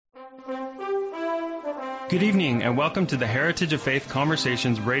Good evening and welcome to the Heritage of Faith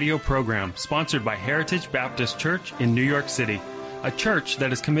Conversations radio program sponsored by Heritage Baptist Church in New York City, a church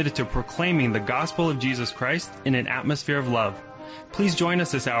that is committed to proclaiming the gospel of Jesus Christ in an atmosphere of love. Please join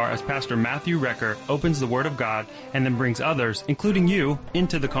us this hour as Pastor Matthew Recker opens the Word of God and then brings others, including you,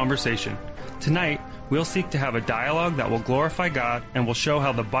 into the conversation. Tonight, we'll seek to have a dialogue that will glorify God and will show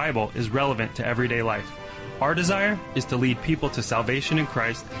how the Bible is relevant to everyday life. Our desire is to lead people to salvation in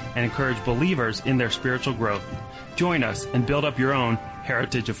Christ and encourage believers in their spiritual growth. Join us and build up your own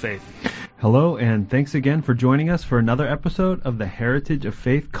heritage of faith. Hello, and thanks again for joining us for another episode of the Heritage of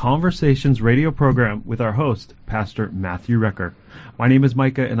Faith Conversations radio program with our host, Pastor Matthew Recker. My name is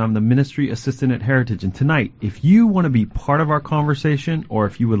Micah, and I'm the ministry assistant at Heritage. And tonight, if you want to be part of our conversation or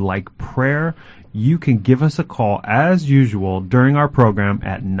if you would like prayer, you can give us a call as usual during our program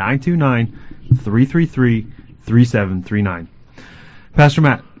at 929-333-3739. Pastor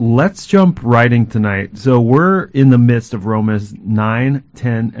Matt, let's jump right in tonight. So we're in the midst of Romans 9,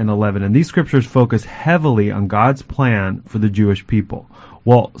 10, and 11, and these scriptures focus heavily on God's plan for the Jewish people.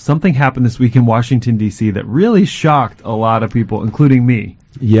 Well, something happened this week in Washington, D.C. that really shocked a lot of people, including me.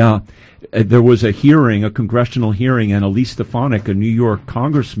 Yeah, there was a hearing, a congressional hearing, and Elise Stefanik, a New York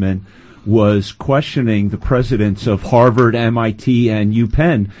congressman, was questioning the presidents of Harvard, MIT, and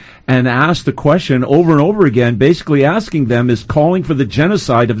UPenn, and asked the question over and over again, basically asking them, is calling for the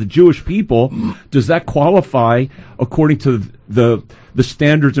genocide of the Jewish people, does that qualify, according to the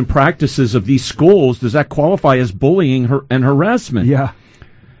standards and practices of these schools, does that qualify as bullying and harassment? Yeah.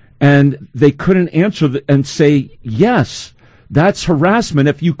 And they couldn't answer and say, yes, that's harassment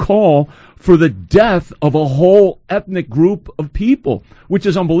if you call for the death of a whole ethnic group of people, which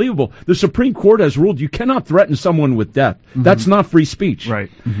is unbelievable. The Supreme Court has ruled you cannot threaten someone with death. Mm-hmm. That's not free speech. Right.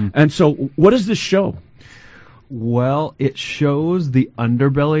 Mm-hmm. And so what does this show? Well, it shows the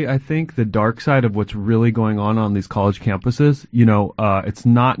underbelly, I think, the dark side of what's really going on these college campuses. You know, it's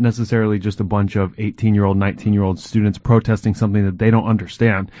not necessarily just a bunch of 18-year-old, 19-year-old students protesting something that they don't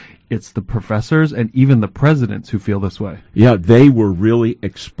understand. It's the professors and even the presidents who feel this way. Yeah, they were really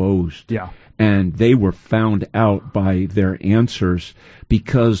exposed. Yeah. And they were found out by their answers,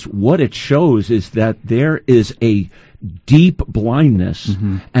 because what it shows is that there is a deep blindness,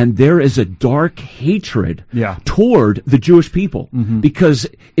 mm-hmm. and there is a dark hatred toward the Jewish people. Mm-hmm. Because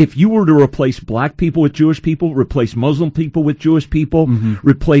if you were to replace black people with Jewish people, replace Muslim people with Jewish people, mm-hmm.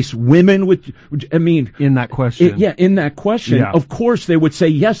 replace women with, I mean... In that question. In that question, of course they would say,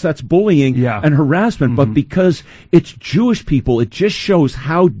 yes, that's bullying and harassment, mm-hmm. but because it's Jewish people, it just shows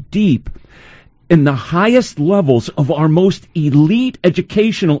how deep, in the highest levels of our most elite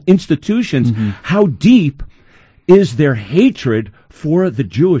educational institutions, mm-hmm. how deep is their hatred for the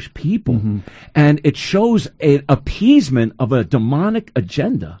Jewish people. Mm-hmm. And it shows an appeasement of a demonic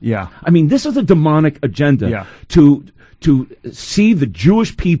agenda. Yeah. I mean, this is a demonic agenda to see the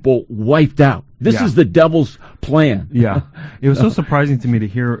Jewish people wiped out. This is the devil's plan. Yeah. It was so surprising to me to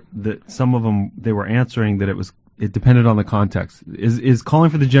hear that some of them, they were answering that it depended on the context. Is calling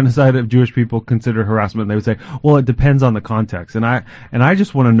for the genocide of Jewish people considered harassment? And they would say, well, it depends on the context. And I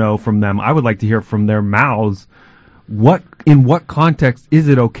just want to know from them, I would like to hear from their mouths, in what context is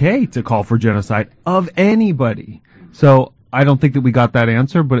it okay to call for genocide of anybody? So I don't think that we got that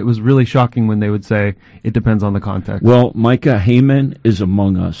answer, but it was really shocking when they would say it depends on the context. Well, Micah, Haman is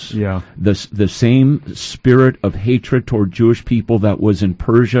among us. Yeah. The same spirit of hatred toward Jewish people that was in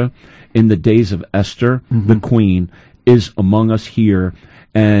Persia in the days of Esther, mm-hmm. the queen, is among us here.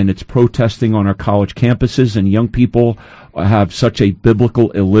 And it's protesting on our college campuses, and young people have such a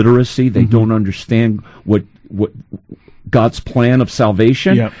biblical illiteracy. They mm-hmm. don't understand what God's plan of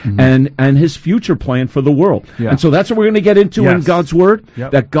salvation mm-hmm. and his future plan for the world. Yeah. And so that's what we're going to get into in God's Word,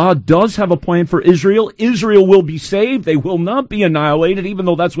 that God does have a plan for Israel. Israel will be saved. They will not be annihilated, even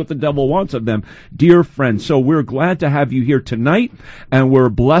though that's what the devil wants of them. Dear friends, so we're glad to have you here tonight, and we're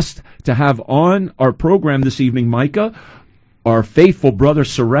blessed to have on our program this evening, Micah, our faithful brother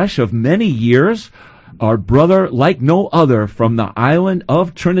Suresh of many years, our brother like no other from the island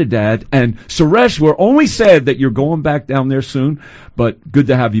of Trinidad. And Suresh, we're only sad that you're going back down there soon, but good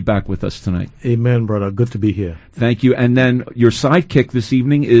to have you back with us tonight. Amen, brother. Good to be here. Thank you. And then your sidekick this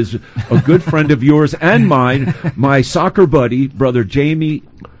evening is a good friend of yours and mine, my soccer buddy, brother Jamie.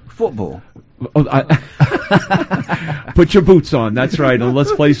 Football. Put your boots on. That's right. And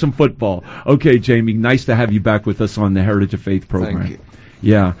let's play some football. Okay, Jamie, nice to have you back with us on the Heritage of Faith program. Thank you.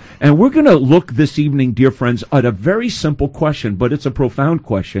 Yeah. And we're going to look this evening, dear friends, at a very simple question, but it's a profound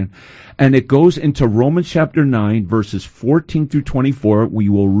question. And it goes into Romans chapter 9, verses 14 through 24. We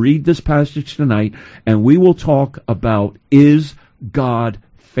will read this passage tonight, and we will talk about, is God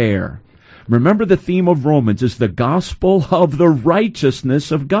fair? Remember, the theme of Romans is the gospel of the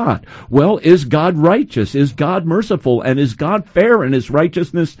righteousness of God. Well, is God righteous? Is God merciful? And is God fair in his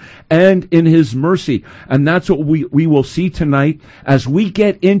righteousness and in his mercy? And that's what we will see tonight as we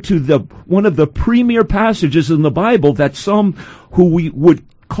get into one of the premier passages in the Bible that some who we would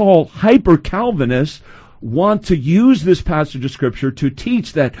call hyper-Calvinists want to use this passage of Scripture to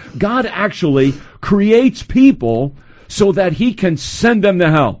teach that God actually creates people so that he can send them to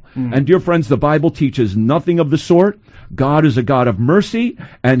hell. And dear friends, the Bible teaches nothing of the sort. God is a God of mercy,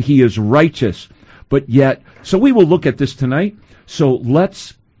 and he is righteous. But yet, so we will look at this tonight. So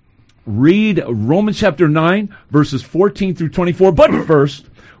let's read Romans chapter 9, verses 14 through 24. But first,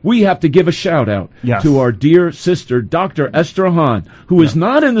 we have to give a shout-out to our dear sister, Dr. Esther Hahn, who is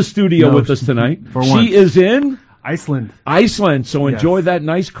not in the studio with us tonight. She is in Iceland. So enjoy that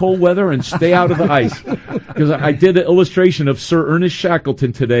nice cold weather and stay out of the ice. Because I did an illustration of Sir Ernest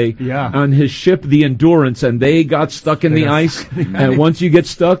Shackleton today on his ship, the Endurance, and they got stuck in the ice. And once you get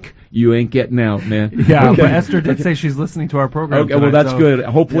stuck, you ain't getting out, man. Yeah, but Esther did say she's listening to our program tonight, well, that's good.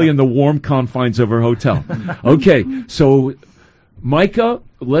 Hopefully in the warm confines of her hotel. Okay, so Micah,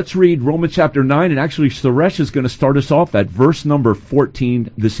 let's read Romans chapter 9, and actually Suresh is going to start us off at verse number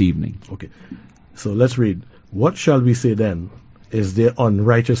 14 this evening. Okay, so let's read. What shall we say then? Is there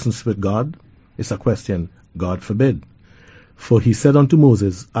unrighteousness with God? It's a question. God forbid. For he said unto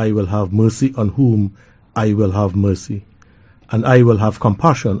Moses, I will have mercy on whom I will have mercy, and I will have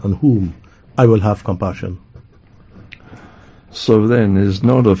compassion on whom I will have compassion. So then it is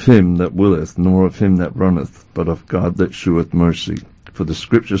not of him that willeth, nor of him that runneth, but of God that sheweth mercy. For the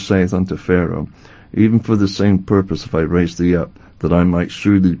Scripture saith unto Pharaoh, even for the same purpose have I raised thee up, that I might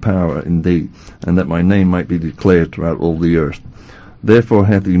shew thee power in thee, and that my name might be declared throughout all the earth. Therefore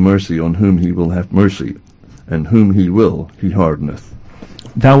hath he mercy on whom he will have mercy, and whom he will he hardeneth.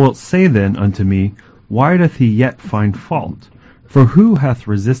 Thou wilt say then unto me, why doth he yet find fault? For who hath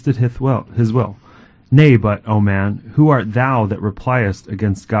resisted his will? Nay, but, O man, who art thou that repliest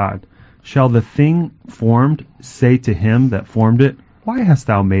against God? Shall the thing formed say to him that formed it, why hast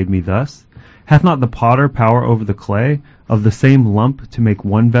thou made me thus? Hath not the potter power over the clay, of the same lump to make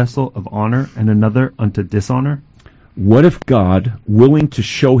one vessel of honor and another unto dishonor? What if God, willing to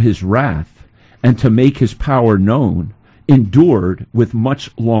show his wrath and to make his power known, endured with much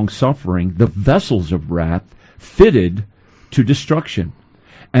long suffering the vessels of wrath fitted to destruction,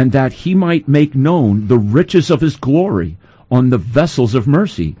 and that he might make known the riches of his glory on the vessels of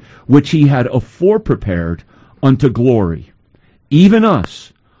mercy, which he had afore prepared unto glory, even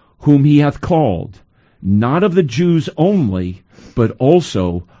us, whom he hath called, not of the Jews only, but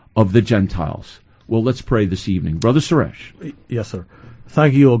also of the Gentiles. Well, let's pray this evening. Brother Suresh. Yes, sir.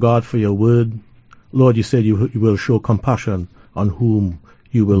 Thank you, O God, for your word. Lord, you said you will show compassion on whom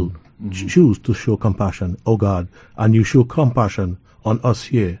you will choose to show compassion, O God. And you show compassion on us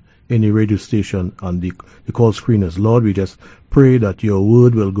here in the radio station and the call screeners. Lord, we just pray that your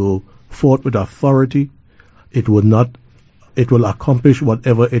word will go forth with authority. It will accomplish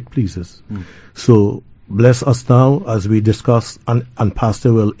whatever it pleases. So bless us now as we discuss, and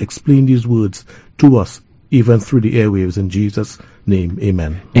Pastor will explain these words to us, even through the airwaves. In Jesus' name,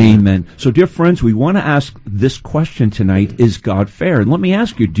 amen. Amen. So, dear friends, we want to ask this question tonight, is God fair? And let me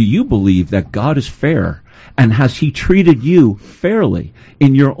ask you, do you believe that God is fair? And has he treated you fairly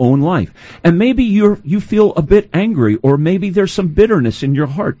in your own life? And maybe you feel a bit angry, or maybe there's some bitterness in your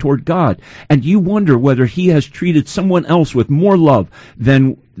heart toward God, and you wonder whether he has treated someone else with more love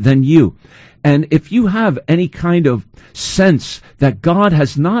than you. And if you have any kind of sense that God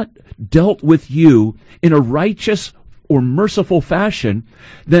has not dealt with you in a righteous or merciful fashion,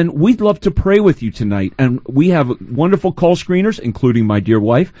 then we'd love to pray with you tonight. And we have wonderful call screeners, including my dear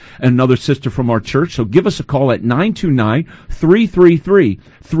wife and another sister from our church. So give us a call at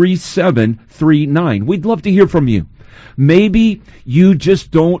 929-333-3739. We'd love to hear from you. Maybe you just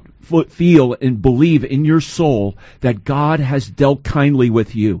don't feel and believe in your soul that God has dealt kindly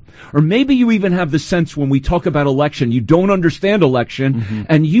with you. Or maybe you even have the sense when we talk about election, you don't understand election,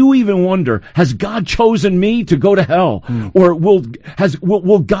 and you even wonder, has God chosen me to go to hell? Or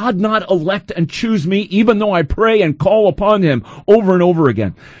will God not elect and choose me even though I pray and call upon him over and over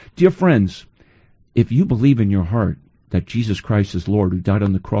again? Dear friends, if you believe in your heart that Jesus Christ is Lord, who died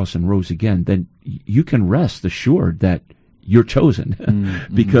on the cross and rose again, then you can rest assured that you're chosen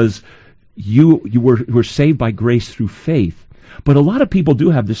because you were saved by grace through faith. But a lot of people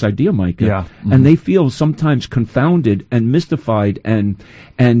do have this idea, Micah, and they feel sometimes confounded and mystified and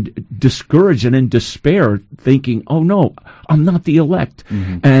discouraged and in despair, thinking, "Oh no, I'm not the elect."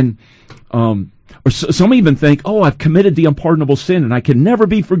 And Or some even think, oh, I've committed the unpardonable sin and I can never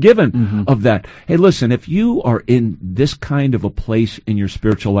be forgiven of that. Hey, listen, if you are in this kind of a place in your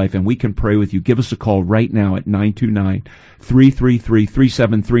spiritual life and we can pray with you, give us a call right now at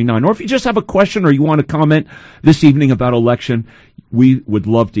 929-333-3739. Or if you just have a question or you want to comment this evening about election, we would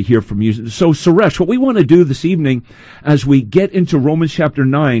love to hear from you. So, Suresh, what we want to do this evening as we get into Romans chapter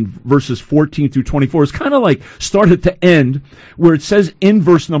 9, verses 14 through 24, is kind of like start at the end, where it says in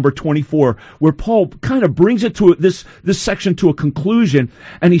verse number 24, where Paul kind of brings it to this section to a conclusion,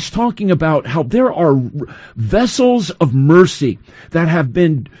 and he's talking about how there are vessels of mercy that have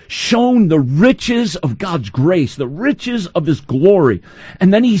been shown the riches of God's grace, the riches of His glory.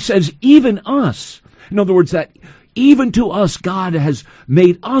 And then he says, even us, in other words, that even to us, God has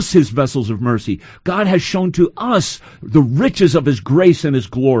made us His vessels of mercy. God has shown to us the riches of His grace and His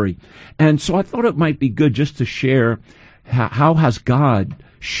glory. And so I thought it might be good just to share how has God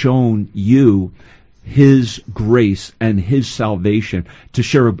shown you His grace and His salvation, to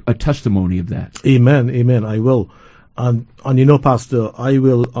share a testimony of that. Amen, amen, I will. And Pastor, I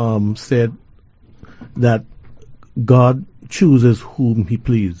will say that God chooses whom He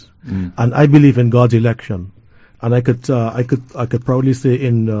pleases. And I believe in God's election. And I could proudly say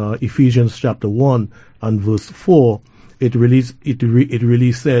in Ephesians chapter 1 and verse 4, it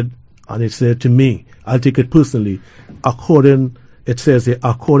really said, and it said to me, I'll take it personally, according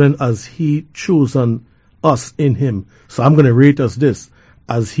as He chosen us in Him. So I'm going to rate us this,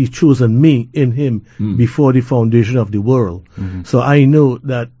 as He chosen me in Him before the foundation of the world. So I know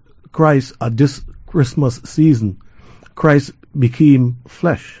that Christ, at this Christmas season, Christ became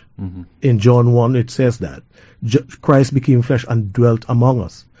flesh. In John 1 it says that. Christ became flesh and dwelt among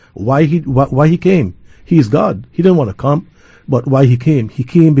us. Why he came? He is God. He didn't want to come, but why He came? He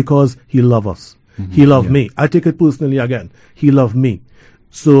came because He loved us. He loved me. I take it personally again. He loved me.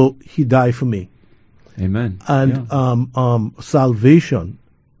 So He died for me. Amen. And salvation,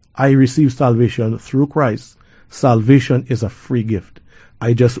 I received salvation through Christ. Salvation is a free gift.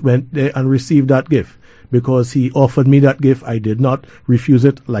 I just went there and received that gift because He offered me that gift. I did not refuse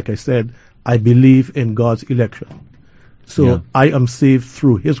it. Like I said, I believe in God's election. So I am saved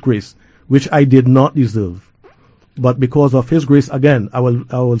through His grace, which I did not deserve. But because of His grace, again, I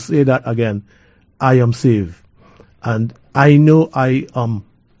will say that again, I am saved. And I know I am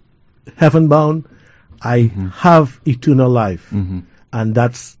heaven bound. I have eternal life. And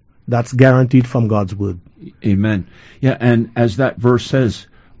that's guaranteed from God's word. Amen. Yeah, and as that verse says,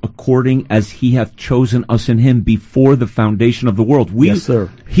 according as He hath chosen us in Him before the foundation of the world. Yes, sir.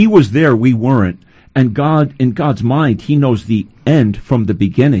 He was there, we weren't. And God, in God's mind, He knows the end from the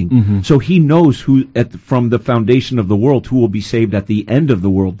beginning. So He knows from the foundation of the world, who will be saved at the end of the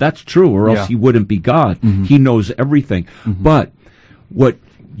world. That's true, or else He wouldn't be God. He knows everything. But what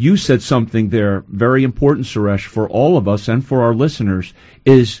you said something there very important, Suresh, for all of us and for our listeners,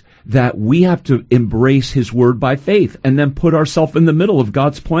 is that we have to embrace His word by faith and then put ourselves in the middle of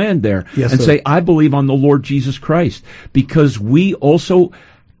God's plan there and say, I believe on the Lord Jesus Christ, because we also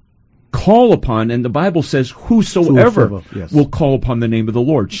call upon, and the Bible says, whosoever will call upon the name of the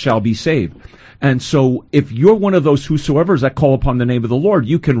Lord shall be saved. And so if you're one of those whosoevers that call upon the name of the Lord,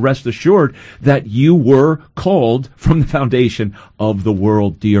 you can rest assured that you were called from the foundation of the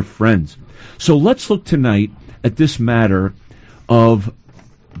world, dear friends. So let's look tonight at this matter of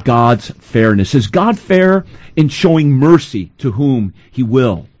God's fairness. Is God fair in showing mercy to whom He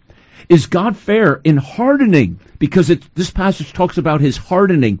will? Is God fair in hardening? Because this passage talks about His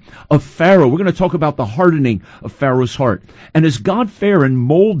hardening of Pharaoh. We're going to talk about the hardening of Pharaoh's heart. And is God fair in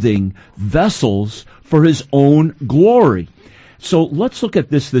molding vessels for His own glory? So let's look at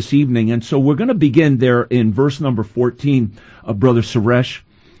this evening. And so we're going to begin there in verse number 14 of Brother Suresh.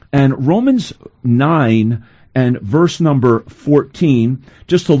 And Romans 9 and verse number 14,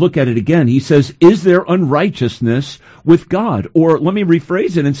 just to look at it again, he says, is there unrighteousness with God? Or let me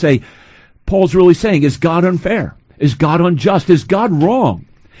rephrase it and say, Paul's really saying, is God unfair? Is God unjust? Is God wrong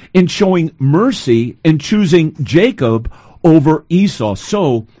in showing mercy and choosing Jacob over Esau?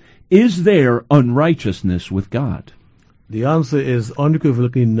 So, is there unrighteousness with God? The answer is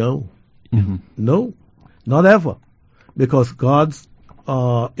unequivocally no. No, not ever. Because God's,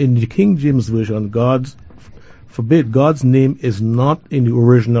 in the King James Version, God's name is not in the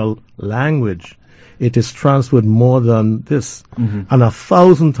original language. It is transferred more than this. And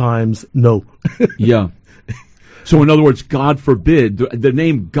 1,000 times no. Yeah. So in other words, God forbid, the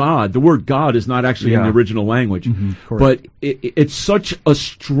name God, the word God is not actually in the original language. But it's such a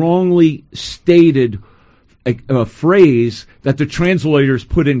strongly stated phrase that the translators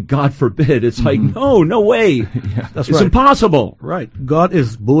put in God forbid. It's like, no way. That's it's impossible. Right. God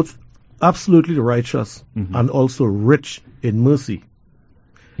is both absolutely righteous and also rich in mercy.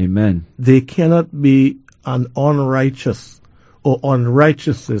 Amen. There cannot be an unrighteous or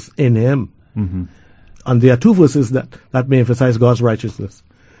unrighteousness in him. And there are two verses that may emphasize God's righteousness.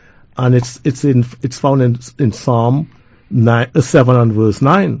 And it's found in Psalm 7 and verse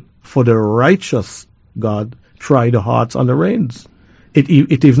 9. For the righteous God try the hearts and the reins. It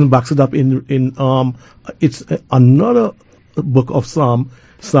even backs it up in it's another book of Psalm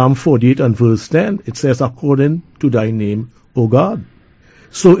 48 and verse 10. It says, according to thy name, O God.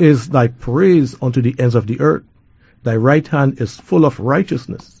 So is thy praise unto the ends of the earth. Thy right hand is full of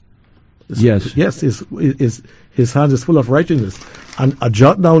righteousness. Yes. His hand is full of righteousness. And I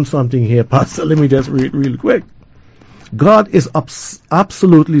jot down something here, Pastor. Let me just read real quick. God is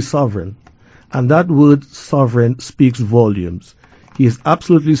absolutely sovereign. And that word sovereign speaks volumes. He is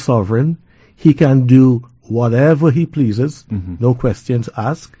absolutely sovereign. He can do whatever he pleases. No questions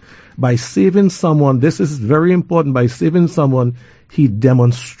asked. By saving someone, this is very important, by saving someone, he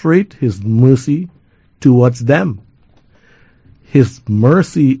demonstrates his mercy towards them. His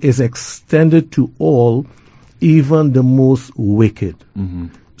mercy is extended to all, even the most wicked.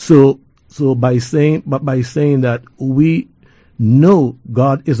 So by saying that we know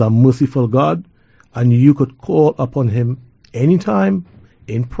God is a merciful God, and you could call upon him anytime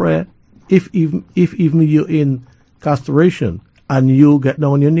in prayer, if even you're in castration and you get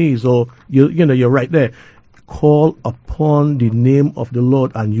down on your knees, or you're right there, call upon the name of the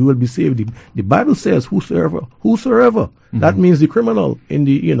Lord and you will be saved. The Bible says whosoever. That means the criminal in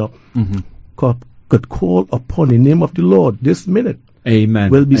the could call upon the name of the Lord this minute. Amen.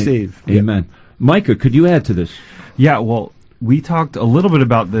 Will be saved. Amen. Yeah. Micah, could you add to this? Yeah, well, we talked a little bit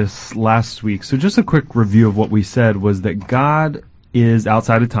about this last week. So just a quick review of what we said was that God is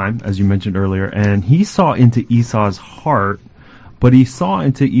outside of time, as you mentioned earlier, and he saw into Esau's heart, but he saw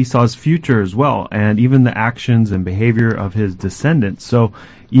into Esau's future as well, and even the actions and behavior of his descendants. So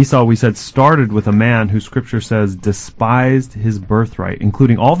Esau, we said, started with a man who Scripture says despised his birthright,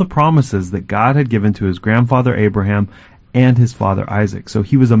 including all the promises that God had given to his grandfather Abraham and his father Isaac. So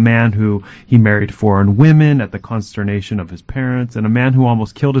he was a man who he married foreign women at the consternation of his parents, and a man who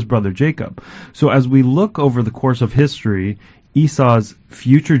almost killed his brother Jacob. So as we look over the course of history, Esau's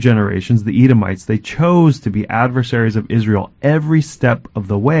future generations, the Edomites, they chose to be adversaries of Israel every step of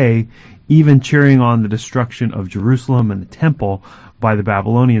the way, even cheering on the destruction of Jerusalem and the temple by the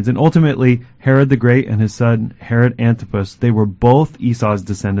Babylonians. And ultimately, Herod the Great and his son Herod Antipas, they were both Esau's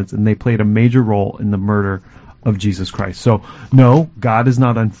descendants, and they played a major role in the murder of Jesus Christ. So, no, God is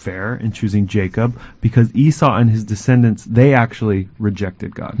not unfair in choosing Jacob, because Esau and his descendants, they actually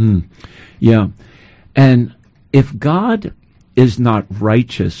rejected God. Yeah. And if God is not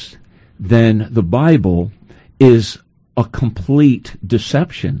righteous, then the Bible is a complete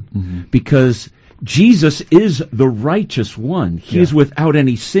deception, because Jesus is the righteous one. He is without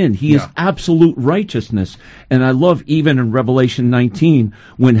any sin. He is absolute righteousness. And I love even in Revelation 19,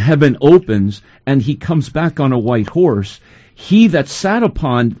 when heaven opens and he comes back on a white horse, he that sat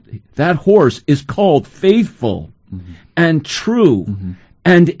upon that horse is called faithful and true,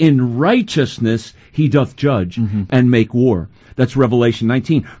 and in righteousness he doth judge and make war. That's Revelation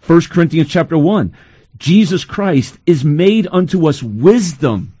 19. 1 Corinthians chapter 1. Jesus Christ is made unto us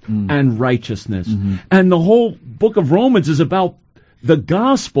wisdom and righteousness. And the whole book of Romans is about the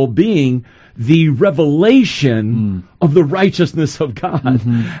gospel being the revelation of the righteousness of God.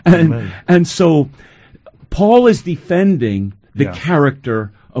 And so Paul is defending the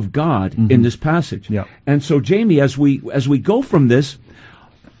character of God in this passage. And so, Jamie, as we go from this,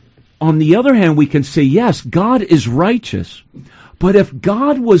 on the other hand, we can say, yes, God is righteous. But if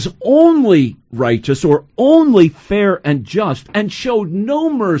God was only righteous or only fair and just and showed no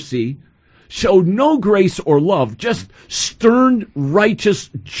mercy, showed no grace or love, just stern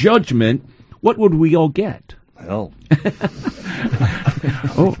righteous judgment, what would we all get? Hell.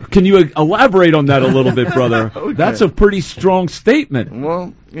 Can you elaborate on that a little bit, brother? Okay. That's a pretty strong statement.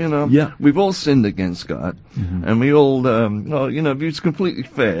 Well, we've all sinned against God, and we all, if he was completely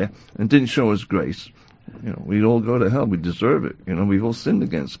fair and didn't show us grace, we'd all go to hell. We deserve it. We've all sinned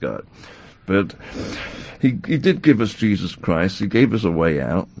against God. But he did give us Jesus Christ. He gave us a way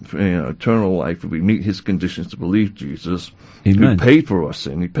out, eternal life, if we meet his conditions to believe Jesus. Amen. He paid for our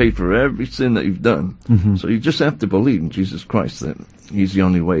sin. He paid for every sin that you've done. So you just have to believe in Jesus Christ, that he's the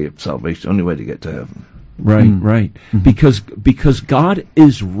only way of salvation, the only way to get to heaven. Right. Because God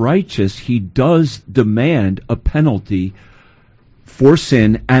is righteous, he does demand a penalty for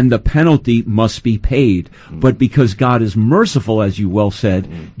sin, and the penalty must be paid. But because God is merciful, as you well said,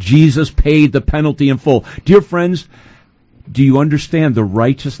 Jesus paid the penalty in full. Dear friends, Do you understand the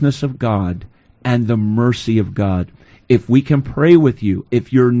righteousness of God and the mercy of God? If we can pray with you,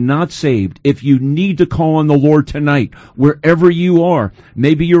 if you're not saved, if you need to call on the Lord tonight, wherever you are,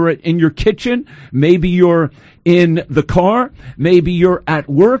 maybe you're in your kitchen, maybe you're in the car, maybe you're at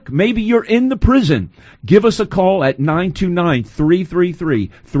work, maybe you're in the prison, give us a call at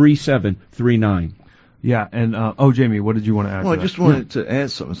 929-333-3739. Yeah, and Jamie, what did you want to add? Well, to I just wanted to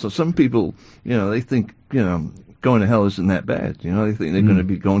add something. So some people, they think, going to hell isn't that bad. They think they're going to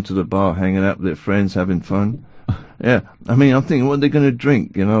be going to the bar, hanging out with their friends, having fun. Yeah, I mean, I'm thinking, what are they going to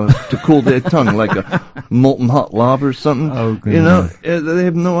drink, to cool their tongue, like a molten hot lava or something? Oh, goodness. They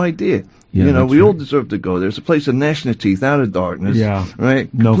have no idea. Yeah, we all deserve to go there. It's a place of gnashing of teeth, out of darkness. Yeah.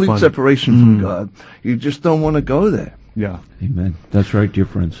 Right? No Complete fun. separation from God. You just don't want to go there. Yeah. Amen. That's right, dear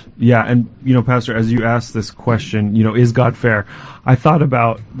friends. Yeah, and, Pastor, as you asked this question, is God fair? I thought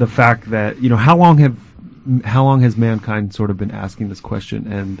about the fact that, how long has mankind sort of been asking this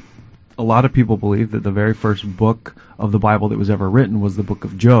question? And a lot of people believe that the very first book of the Bible that was ever written was the book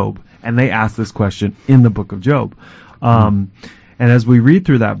of Job, and they asked this question in the book of Job. And as we read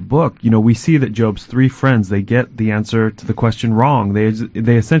through that book, we see that Job's three friends, they get the answer to the question wrong.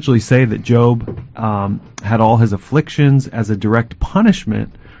 They essentially say that Job had all his afflictions as a direct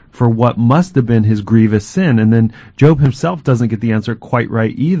punishment for what must have been his grievous sin, and then Job himself doesn't get the answer quite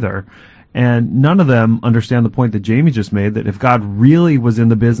right either. And none of them understand the point that Jamie just made, that if God really was in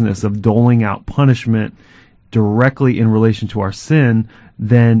the business of doling out punishment directly in relation to our sin,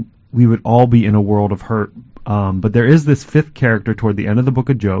 then we would all be in a world of hurt. But there is this fifth character toward the end of the book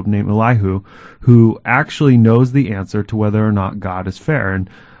of Job named Elihu, who actually knows the answer to whether or not God is fair. And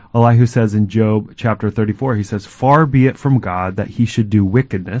Elihu says in Job chapter 34, he says, "Far be it from God that he should do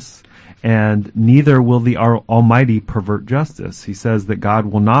wickedness, and neither will the Almighty pervert justice." He says that God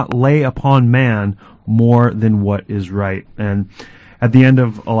will not lay upon man more than what is right. And at the end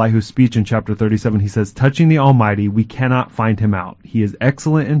of Elihu's speech in chapter 37, he says, "Touching the Almighty, we cannot find him out. He is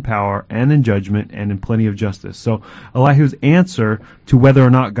excellent in power and in judgment and in plenty of justice." So Elihu's answer to whether or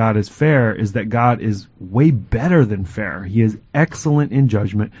not God is fair is that God is way better than fair. He is excellent in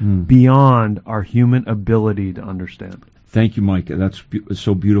judgment beyond our human ability to understand. Thank you, Mike. That's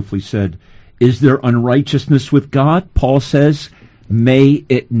so beautifully said. Is there unrighteousness with God? Paul says, may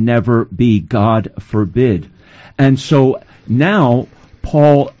it never be. God forbid. And so now,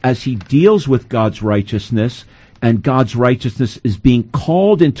 Paul, as he deals with God's righteousness, and God's righteousness is being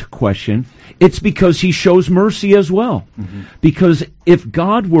called into question, it's because he shows mercy as well. Mm-hmm. Because if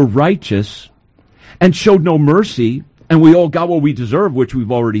God were righteous and showed no mercy, and we all got what we deserve, which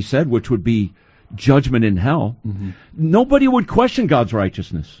we've already said, which would be judgment in hell, nobody would question God's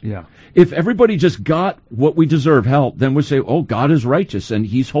righteousness. Yeah. If everybody just got what we deserve, hell, then we'd say, oh, God is righteous and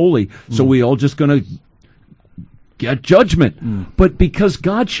he's holy, so we all just going to get judgment. But because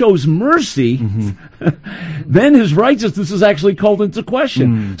God shows mercy, then his righteousness is actually called into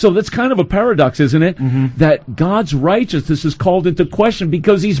question. So that's kind of a paradox, isn't it? That God's righteousness is called into question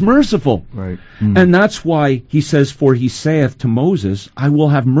because he's merciful. Right. And that's why he says, "For he saith to Moses, I will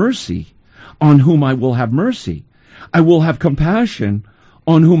have mercy on whom I will have mercy. I will have compassion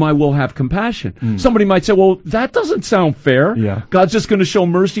on whom I will have compassion." Somebody might say, well, that doesn't sound fair. Yeah. God's just going to show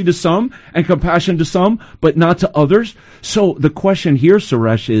mercy to some and compassion to some, but not to others. So the question here,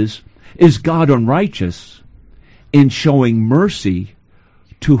 Suresh, is God unrighteous in showing mercy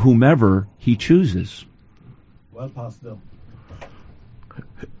to whomever he chooses? Well, Pastor.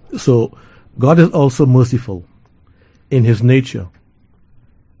 So God is also merciful in his nature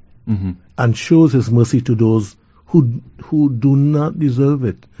and shows his mercy to those who do not deserve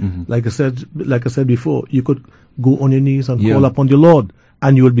it. Like I said before, you could go on your knees and call upon the Lord,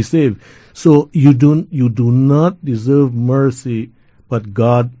 and you will be saved. So you do not deserve mercy, but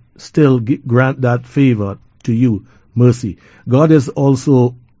God still grant that favor to you, mercy. God is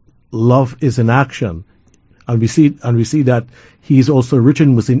also love is in action, and we see that He is also rich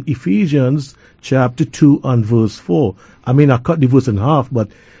in mercy in Ephesians chapter 2 and verse 4. I mean, I cut the verse in half,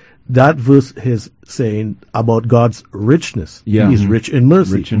 but that verse is saying about God's richness. Yeah. He is rich in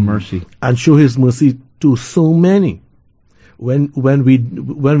mercy. Rich in mercy. And show his mercy to so many. When we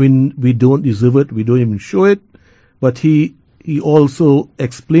don't deserve it, we don't even show it. But he also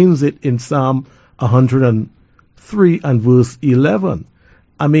explains it in Psalm 103 and verse 11.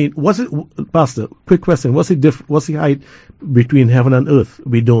 I mean, Pastor, quick question, what's the height between heaven and earth?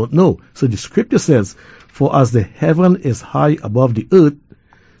 We don't know. So the scripture says, "For as the heaven is high above the earth,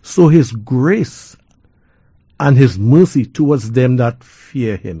 so his grace and his mercy towards them that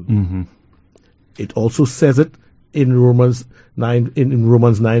fear him." It also says it in Romans 9, in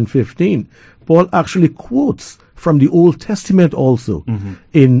Romans 9:15. Paul actually quotes from the Old Testament also,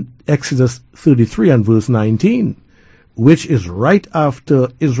 in Exodus 33 and verse 19, which is right after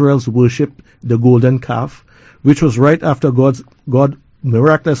Israel's worship the golden calf, which was right after God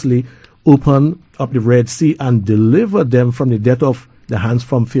miraculously opened up the Red Sea and delivered them from the death of the hands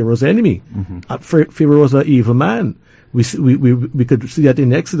from Pharaoh's enemy. Pharaoh was an evil man. We could see that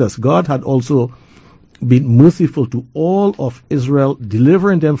in Exodus. God had also been merciful to all of Israel,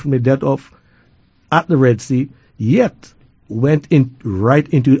 delivering them from the death of at the Red Sea, yet went right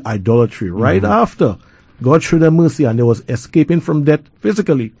into idolatry. Right after God showed them mercy and they was escaping from death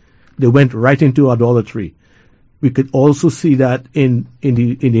physically, they went right into idolatry. We could also see that in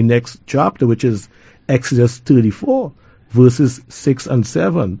the next chapter, which is Exodus 34, verses 6 and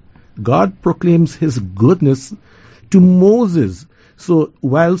 7. God proclaims his goodness to Moses. So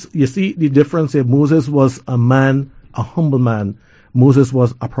whilst you see the difference here, Moses was a man, a humble man. Moses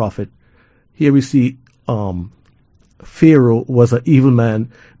was a prophet. Here we see Pharaoh was an evil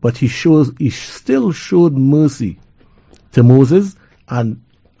man, but he still showed mercy to Moses, and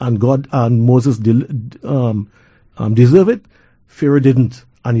God and Moses deserve it. Pharaoh didn't,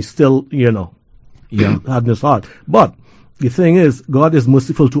 and he still, had in his heart. But the thing is, God is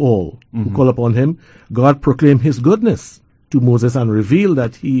merciful to all who call upon him. God proclaimed his goodness to Moses and revealed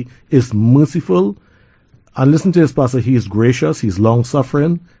that he is merciful. And listen to this, Pastor, he is gracious, he is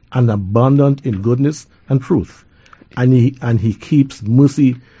long-suffering, and abundant in goodness and truth. And he keeps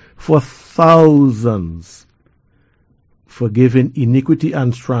mercy for thousands, forgiving iniquity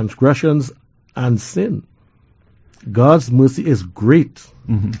and transgressions and sin. God's mercy is great.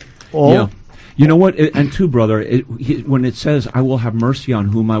 You know what? And too, brother, when it says, I will have mercy on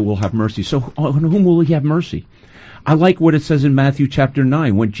whom I will have mercy. So on whom will he have mercy? I like what it says in Matthew chapter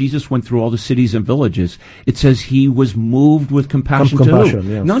 9. When Jesus went through all the cities and villages, it says he was moved with compassion to who?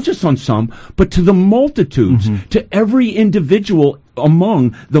 Yes. Not just on some, but to the multitudes, to every individual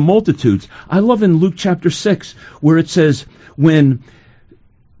among the multitudes. I love in Luke chapter 6 where it says, when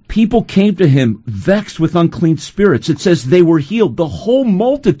people came to him vexed with unclean spirits, it says they were healed. The whole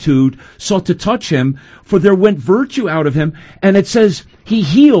multitude sought to touch him, for there went virtue out of him, and it says he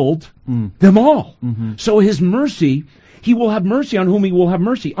healed them all. So his mercy, he will have mercy on whom he will have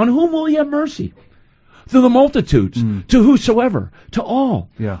mercy. On whom will he have mercy? To the multitudes, to whosoever, to all,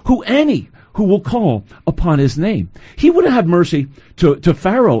 who will call upon his name. He would have had mercy to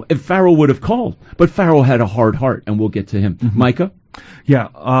Pharaoh if Pharaoh would have called, but Pharaoh had a hard heart, and we'll get to him. Micah?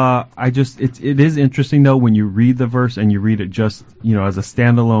 Yeah, it is interesting though when you read the verse and you read it just, as a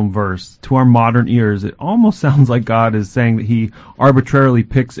standalone verse. To our modern ears, it almost sounds like God is saying that he arbitrarily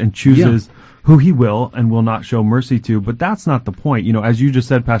picks and chooses who he will and will not show mercy to, but that's not the point. As you just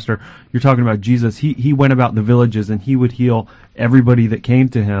said, Pastor, you're talking about Jesus. He went about the villages and he would heal everybody that came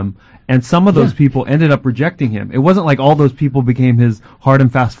to him. And some of those people ended up rejecting him. It wasn't like all those people became his hard and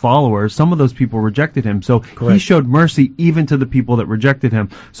fast followers. Some of those people rejected him. So he showed mercy even to the people that rejected him.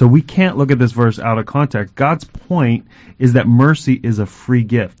 So we can't look at this verse out of context. God's point is that mercy is a free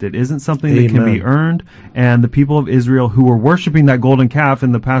gift. It isn't something that can be earned. And the people of Israel who were worshiping that golden calf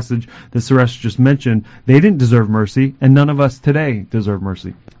in the passage that Suresh just mentioned, they didn't deserve mercy, and none of us today deserve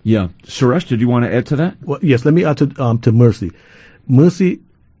mercy. Yeah. Suresh, did you want to add to that? Well, yes, let me add to mercy. Mercy,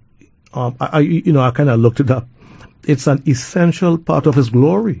 I kind of looked it up. It's an essential part of his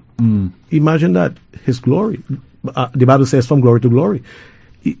glory. Imagine that, his glory. The Bible says from glory to glory.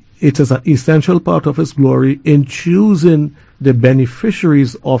 It is an essential part of his glory in choosing the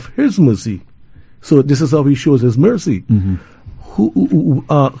beneficiaries of his mercy. So this is how he shows his mercy.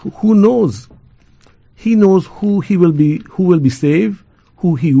 Who knows? He knows who will be saved,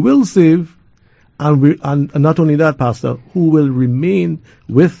 who he will save, and not only that, Pastor, who will remain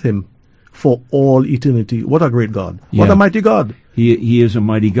with him for all eternity. What a great God. What a mighty God. He is a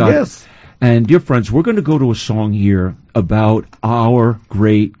mighty God. Yes. And dear friends, we're going to go to a song here about our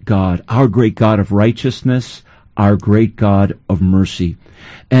great God of righteousness, our great God of mercy.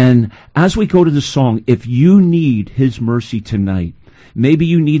 And as we go to the song, if you need his mercy tonight, maybe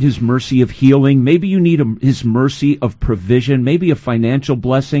you need his mercy of healing. Maybe you need his mercy of provision, maybe a financial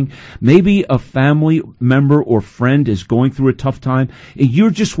blessing. Maybe a family member or friend is going through a tough time.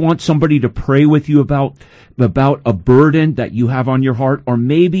 You just want somebody to pray with you about a burden that you have on your heart, or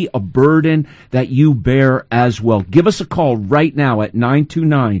maybe a burden that you bear as well. Give us a call right now at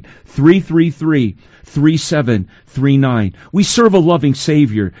 929-333-3739. We serve a loving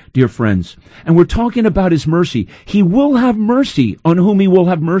Savior, dear friends, and we're talking about his mercy. He will have mercy on whom he will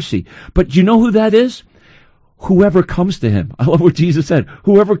have mercy. But do you know who that is? Whoever comes to him. I love what Jesus said.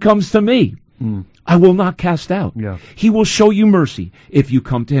 Whoever comes to me, I will not cast out. Yeah. He will show you mercy if you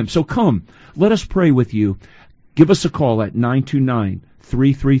come to him. So come, let us pray with you. give us a call at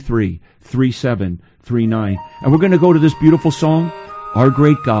 929-333-3739. And we're going to go to this beautiful song, Our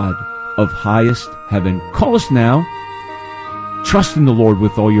Great God of Highest Heaven. Call us now. Trust in the Lord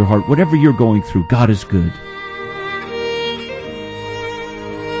with all your heart. Whatever you're going through, God is good.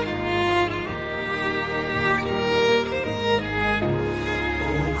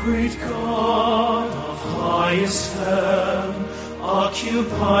 O great God of highest heaven,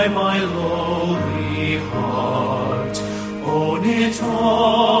 occupy my lowly heart. Own it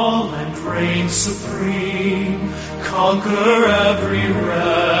all and reign supreme. Conquer every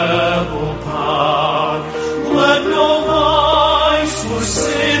rebel power. Let no vice or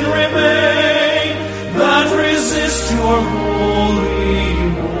sin remain that resist your holy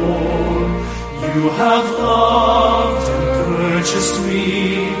war. You have loved and purchased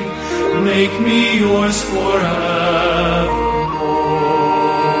me. Make me yours forever.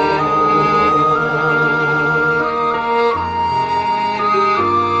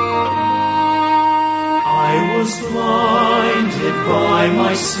 Was blinded by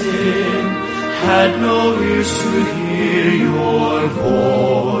my sin, had no ears to hear your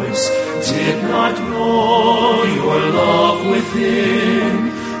voice, did not know your love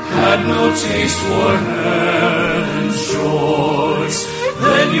within, had no taste for heaven's joys.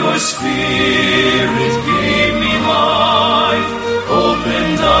 Then your Spirit gave me life,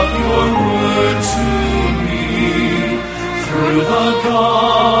 opened up your word to me. Through the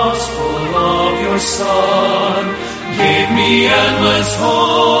gospel of your Son, gave me endless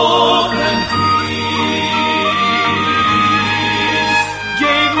hope and peace.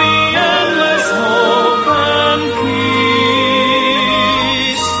 Gave me endless hope and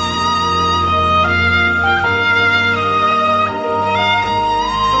peace.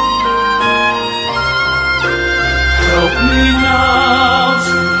 Help me now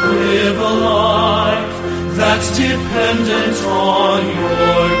to live a life that's dependent on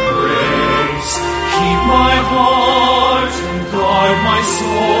your grace. Keep my heart and guard my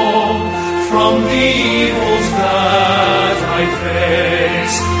soul from the evils that I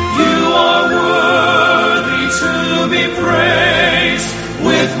face. You are worthy to be praised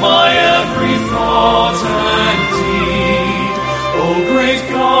with my every thought and deed. O great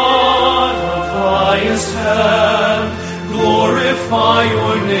God of highest heaven, glorify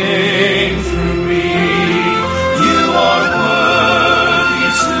your name through me. You are worthy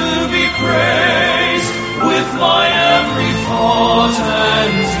to be praised with my every thought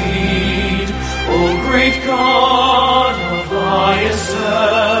and deed. O great God of highest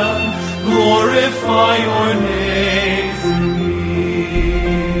heaven, glorify your name through me.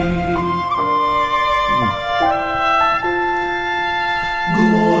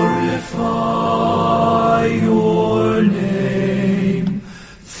 Glorify your name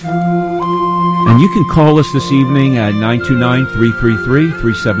through. And you can call us this evening at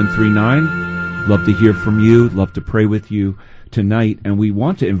 929-333-3739. Love to hear from you. Love to pray with you tonight. And we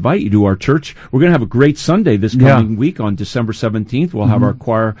want to invite you to our church. We're going to have a great Sunday this coming week on December 17th. We'll have our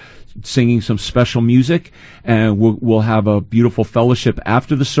choir singing some special music, and we'll have a beautiful fellowship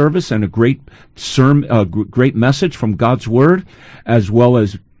after the service and a great great message from God's Word, as well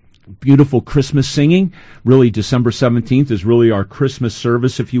as beautiful Christmas singing. Really, December 17th is really our Christmas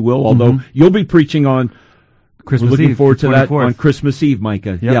service, if you will, although you'll be preaching on Christmas Eve. Looking forward to 24th. That on Christmas Eve,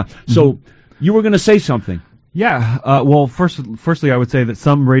 Micah. Yep. Yeah. So you were going to say something. Yeah. Well, firstly, I would say that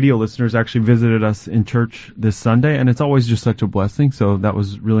some radio listeners actually visited us in church this Sunday, and it's always just such a blessing. So that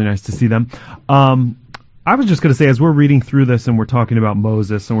was really nice to see them. I was just going to say, as we're reading through this and we're talking about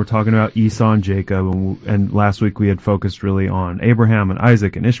Moses and we're talking about Esau and Jacob, and last week we had focused really on Abraham and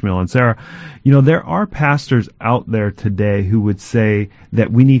Isaac and Ishmael and Sarah, there are pastors out there today who would say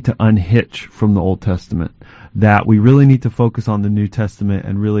that we need to unhitch from the Old Testament, that we really need to focus on the New Testament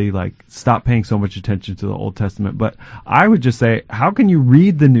and really stop paying so much attention to the Old Testament. But I would just say, how can you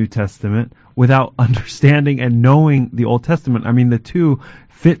read the New Testament without understanding and knowing the Old Testament? I mean, the two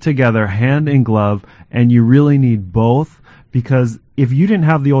fit together hand in glove, and you really need both, because if you didn't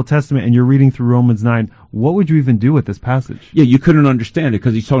have the Old Testament and you're reading through Romans 9, what would you even do with this passage? Yeah, you couldn't understand it,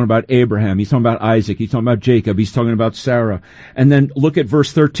 because he's talking about Abraham, he's talking about Isaac, he's talking about Jacob, he's talking about Sarah. And then look at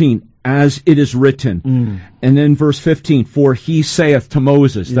verse 13, as it is written. And then verse 15, for he saith to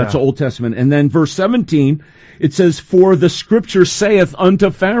Moses. That's the Old Testament. And then verse 17, it says, for the scripture saith unto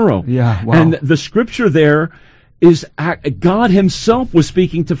Pharaoh. Yeah, wow. And the scripture there is God himself was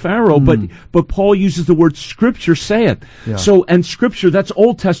speaking to Pharaoh, but Paul uses the word scripture saith. Yeah. So, and scripture, that's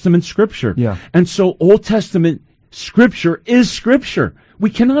Old Testament scripture. Yeah. And so Old Testament scripture is scripture. We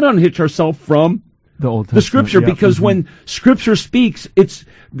cannot unhitch ourselves from The Old The Testament, Scripture, yeah. because when Scripture speaks,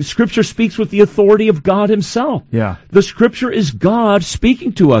 Scripture speaks with the authority of God Himself. Yeah. The Scripture is God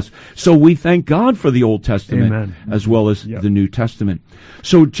speaking to us. So we thank God for the Old Testament Amen. as well as Yep. the New Testament.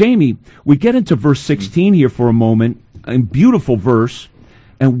 So, Jamie, we get into verse 16 here for a moment, a beautiful verse.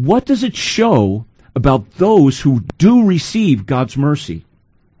 And what does it show about those who do receive God's mercy?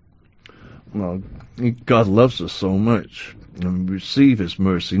 Well, God loves us so much, and we receive His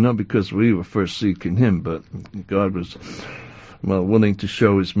mercy, not because we were first seeking Him, but God was, willing to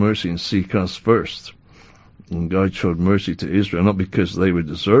show His mercy and seek us first. And God showed mercy to Israel, not because they were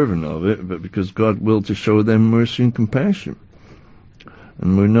deserving of it, but because God willed to show them mercy and compassion.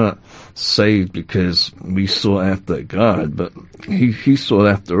 And we're not saved because we sought after God, but He sought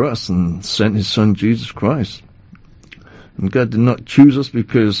after us and sent His Son, Jesus Christ. And God did not choose us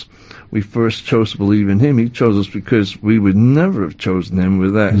because we first chose to believe in Him. He chose us because we would never have chosen Him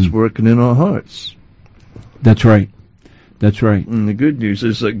without His working in our hearts. That's right. That's right. And the good news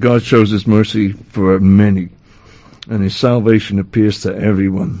is that God shows His mercy for many, and His salvation appears to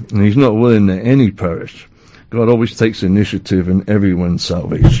everyone. And He's not willing that any perish. God always takes initiative in everyone's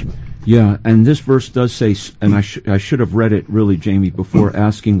salvation. Yeah, and this verse does say, and I should have read it really, Jamie, before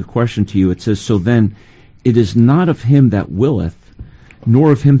asking the question to you. It says, so then, it is not of him that willeth,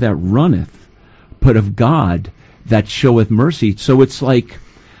 nor of him that runneth, but of God that showeth mercy. So it's like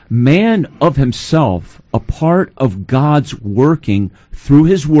man of himself, a part of God's working through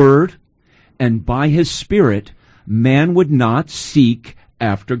His Word and by His Spirit, man would not seek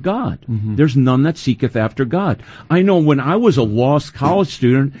after God. Mm-hmm. There's none that seeketh after God. I know when I was a lost college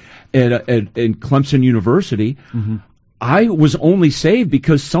student in Clemson University, mm-hmm. I was only saved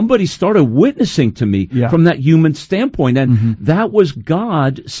because somebody started witnessing to me from that human standpoint, and that was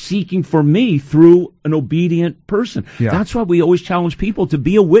God seeking for me through an obedient person. Yeah. That's why we always challenge people to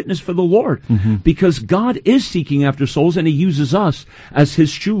be a witness for the Lord, because God is seeking after souls, and He uses us as His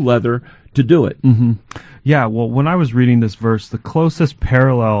shoe leather to do it. Mm-hmm. Yeah, well, when I was reading this verse, the closest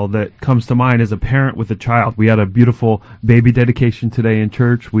parallel that comes to mind is a parent with a child. We had a beautiful baby dedication today in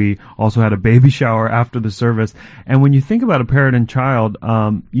church. We also had a baby shower after the service. And when you think about a parent and child,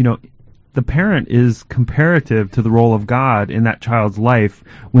 the parent is comparative to the role of God in that child's life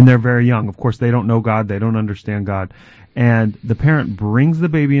when they're very young. Of course, they don't know God. They don't understand God. And the parent brings the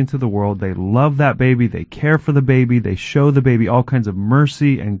baby into the world. They love that baby. They care for the baby. They show the baby all kinds of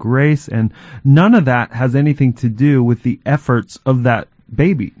mercy and grace. And none of that has anything to do with the efforts of that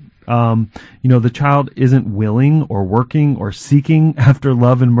baby. The child isn't willing or working or seeking after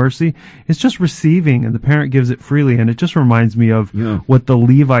love and mercy. It's just receiving, and the parent gives it freely. And it just reminds me of what the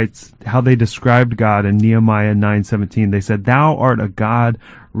Levites, how they described God in Nehemiah 9:17. They said, "Thou art a God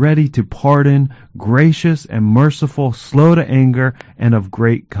ready to pardon, gracious and merciful, slow to anger, and of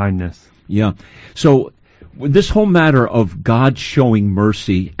great kindness." Yeah. So this whole matter of God showing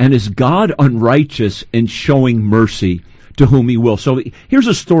mercy, and is God unrighteous in showing mercy to whom He will? So here's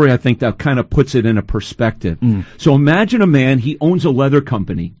a story I think that kind of puts it in a perspective. So imagine a man, he owns a leather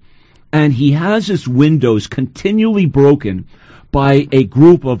company, and he has his windows continually broken by a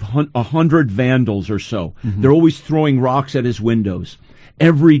group of 100 vandals or so. They're always throwing rocks at his windows.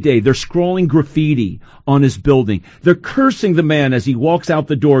 Every day, they're scrawling graffiti on his building. They're cursing the man as he walks out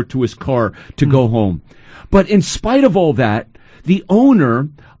the door to his car to go home. But in spite of all that, the owner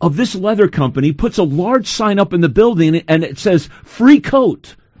of this leather company puts a large sign up in the building, and it says, "Free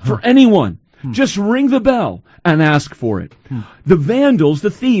coat for anyone. Just ring the bell and ask for it." The vandals, the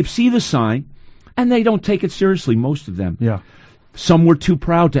thieves, see the sign, and they don't take it seriously, most of them. Yeah. Some were too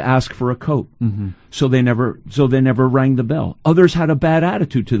proud to ask for a coat, so they never rang the bell. Others had a bad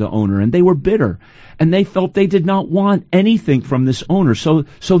attitude to the owner, and they were bitter, and they felt they did not want anything from this owner, so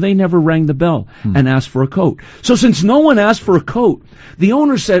they never rang the bell and asked for a coat. So since no one asked for a coat, the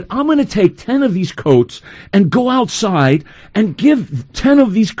owner said, "I'm going to take 10 of these coats and go outside and give 10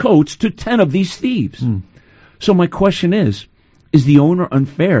 of these coats to 10 of these thieves." So my question is the owner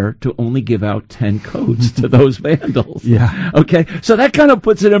unfair to only give out 10 coats to those vandals? Yeah. Okay, so that kind of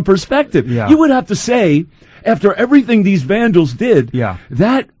puts it in perspective. Yeah. You would have to say, after everything these vandals did,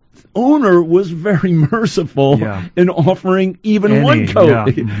 that owner was very merciful in offering even one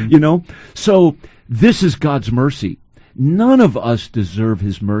coat. Yeah. So this is God's mercy. None of us deserve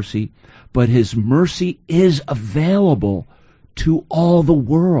His mercy, but His mercy is available to all the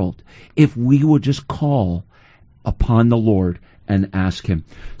world if we would just call upon the Lord and ask Him.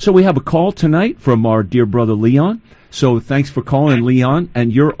 So we have a call tonight from our dear brother Leon. So thanks for calling, Leon,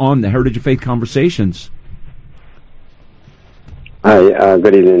 and you're on the Heritage of Faith Conversations. Hi,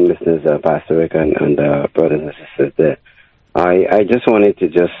 good evening, listeners, Pastor Rick and brothers and sisters there. I just wanted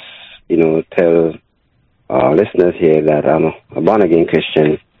to tell listeners here that I'm a born-again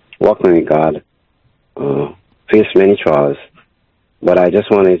Christian, walking with God, faced many trials. But I just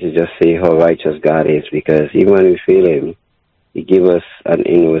wanted to just say how righteous God is, because even when we fail Him, He gives us an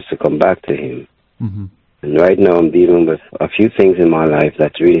inwards to come back to Him. Mm-hmm. And right now I'm dealing with a few things in my life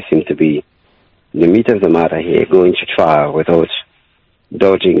that really seem to be the meat of the matter here, going to trial without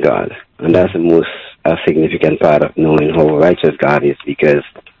doubting God. And that's the most significant part of knowing how righteous God is, because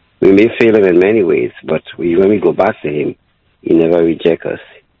we may fail Him in many ways, but when we go back to Him, He never rejects us.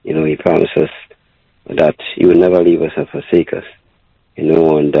 You know, He promises that He will never leave us or forsake us. You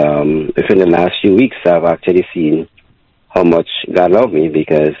know, and within the last few weeks, I've actually seen how much God loved me,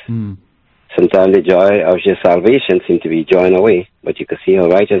 because sometimes the joy of your salvation seems to be drawing away, but you can see how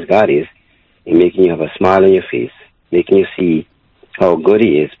righteous God is in making you have a smile on your face, making you see how good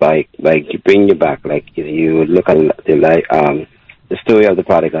He is by bringing you back. Like if you look at the story of the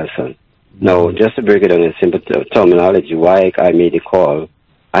prodigal son. Now, just to break it down in simple terminology, why I made a call,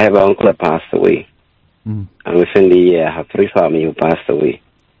 I have an uncle that passed away. And within the year, I have 3 family who passed away.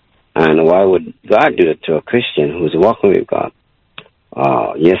 And why would God do that to a Christian who's walking with God?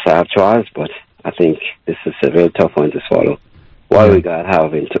 Yes, I have trials, but I think this is a very tough one to swallow. Why would God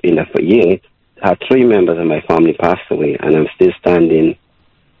have in the year, I had 3 members of my family passed away, and I'm still standing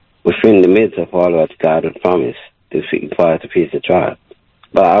within the midst of all what God had promised to face the trial.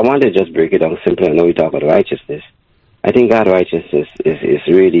 But I want to just break it down simply. I know we talk about righteousness. I think God's righteousness is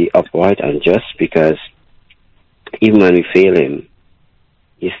really upright and just, because even when we fail Him,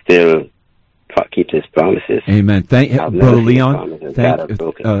 He still keeps His promises. Amen. Brother Leon,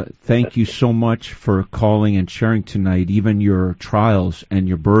 thank you so much for calling and sharing tonight, even your trials and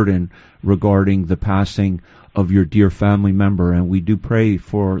your burden regarding the passing of your dear family member. And we do pray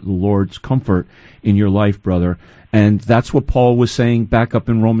for the Lord's comfort in your life, brother. And that's what Paul was saying back up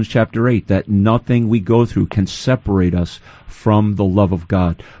in Romans chapter 8, that nothing we go through can separate us from the love of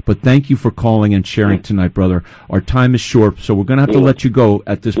God. But thank you for calling and sharing tonight, brother. Our time is short, so we're going to have to let you go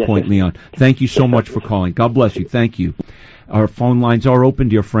at this point, Leon. Thank you so much for calling. God bless you. Thank you. Our phone lines are open,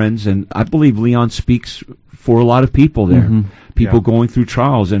 dear friends, and I believe Leon speaks for a lot of people there. People going through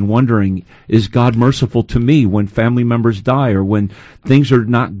trials and wondering, is God merciful to me when family members die or when things are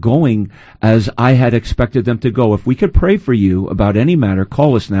not going as I had expected them to go? If we could pray for you about any matter,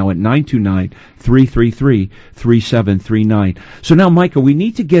 call us now at 929-333-3739. So now, Micah, we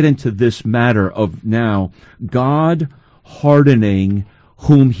need to get into this matter of now God hardening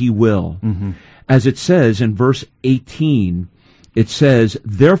whom He will. As it says in verse 18, it says,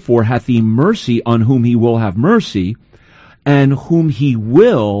 therefore hath He mercy on whom He will have mercy, and whom He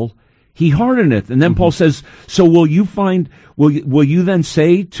will, He hardeneth. And then Paul says, so will you then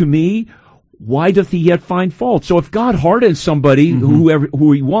say to me, why doth He yet find fault? So if God hardens somebody,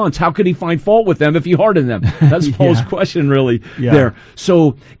 who He wants, how could He find fault with them if He hardened them? That's Paul's question really there.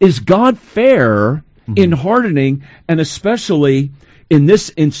 So is God fair in hardening? And especially in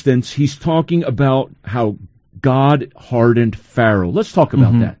this instance, he's talking about how God hardened Pharaoh. Let's talk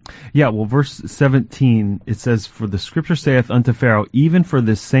about that. Yeah, well, verse 17, it says, for the scripture saith unto Pharaoh, even for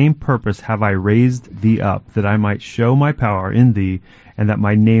this same purpose have I raised thee up, that I might show my power in thee, and that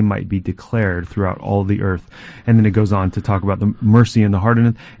my name might be declared throughout all the earth. And then it goes on to talk about the mercy and the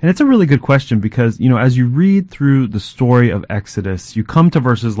hardening. And it's a really good question because, as you read through the story of Exodus, you come to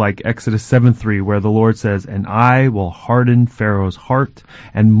verses like Exodus 7:3, where the Lord says, and I will harden Pharaoh's heart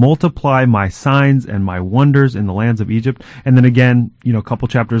and multiply my signs and my wonders in the lands of Egypt. And then again, a couple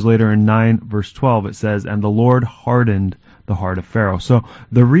chapters later in 9 verse 12, it says, and the Lord hardened the heart of Pharaoh. So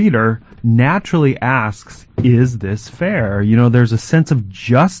the reader naturally asks, is this fair? There's a sense of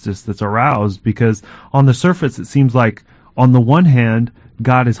justice that's aroused because on the surface it seems like on the one hand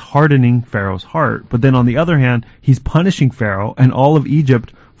God is hardening Pharaoh's heart, but then on the other hand He's punishing Pharaoh and all of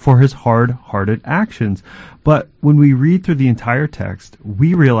Egypt for his hard-hearted actions. But when we read through the entire text,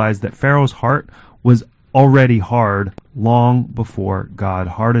 we realize that Pharaoh's heart was already hard long before God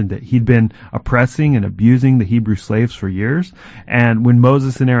hardened it. He'd been oppressing and abusing the Hebrew slaves for years, and when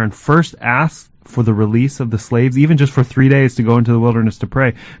Moses and Aaron first asked for the release of the slaves, even just for 3 days to go into the wilderness to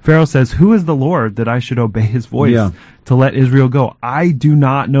pray, Pharaoh says, who is the Lord that I should obey His voice to let Israel go? I do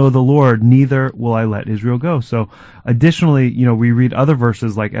not know the Lord, neither will I let Israel go. So additionally, we read other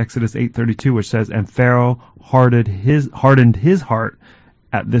verses like Exodus 8:32, which says, and Pharaoh hardened his heart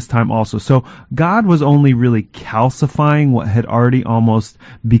at this time also. So God was only really calcifying what had already almost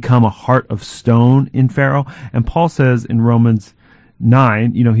become a heart of stone in Pharaoh. And Paul says in Romans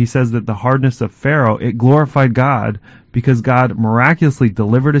 9, he says that the hardness of Pharaoh, it glorified God because God miraculously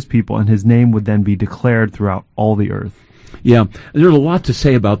delivered His people and His name would then be declared throughout all the earth. Yeah, there's a lot to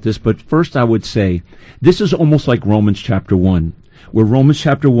say about this, but first I would say this is almost like Romans chapter 1, where Romans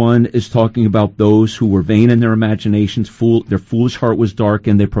chapter 1 is talking about those who were vain in their imaginations, their foolish heart was dark,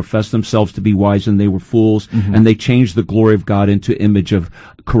 and they professed themselves to be wise, and they were fools, and they changed the glory of God into image of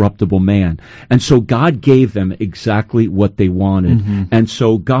corruptible man. And so God gave them exactly what they wanted. And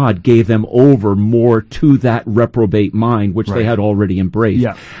so God gave them over more to that reprobate mind, which they had already embraced.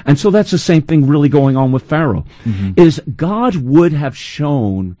 Yeah. And so that's the same thing really going on with Pharaoh, is God would have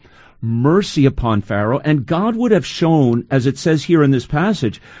shown mercy upon Pharaoh, and God would have shown, as it says here in this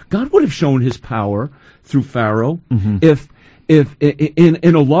passage, God would have shown his power through Pharaoh if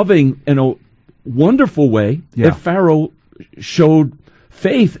in a loving, in a wonderful way, if Pharaoh showed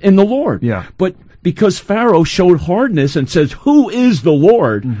faith in the Lord. Yeah. But because Pharaoh showed hardness and says, "Who is the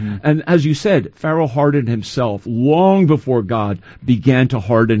Lord?" And as you said, Pharaoh hardened himself long before God began to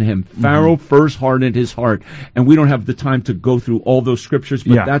harden him. Pharaoh first hardened his heart. And we don't have the time to go through all those scriptures,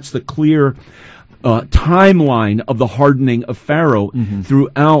 but that's the clear timeline of the hardening of Pharaoh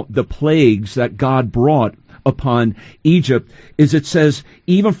throughout the plagues that God brought upon Egypt. Is it says,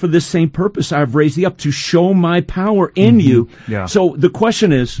 even for this same purpose I have raised thee up, to show my power in you. So the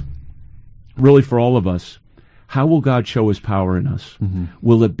question is, really for all of us, how will God show his power in us?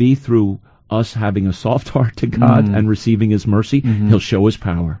 Will it be through us having a soft heart to God and receiving his mercy? He'll show his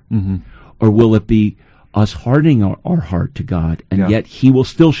power. Or will it be us hardening our heart to God, and yet he will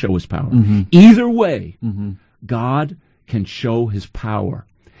still show his power? Either way, God can show his power.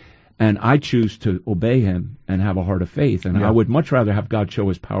 And I choose to obey him and have a heart of faith. And I would much rather have God show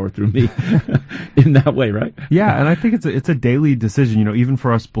his power through me in that way, right? Yeah, and I think it's a daily decision. Even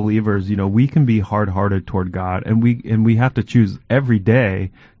for us believers, we can be hard-hearted toward God, and we have to choose every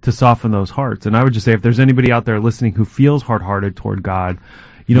day to soften those hearts. And I would just say, if there's anybody out there listening who feels hard-hearted toward God,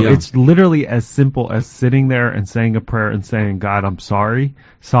 it's literally as simple as sitting there and saying a prayer and saying, "God, I'm sorry,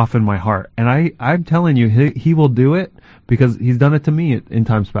 soften my heart." And I'm telling you, he will do it, because he's done it to me in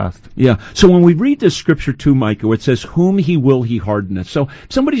times past. Yeah. So when we read this scripture too, Micah, it says, "Whom he will, he hardeneth." So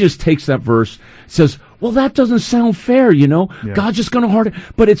if somebody just takes that verse, says, "Well, that doesn't sound fair, God's just going to harden."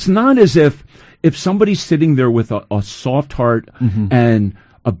 But it's not as if somebody's sitting there with a soft heart and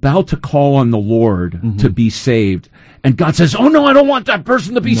about to call on the Lord to be saved, and God says, "Oh no, I don't want that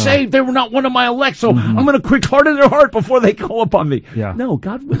person to be saved. They were not one of my elect, so I'm going to quick harden their heart before they call upon me." No,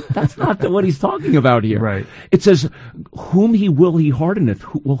 God, that's not what he's talking about here. Right. It says, "Whom he will, he hardeneth."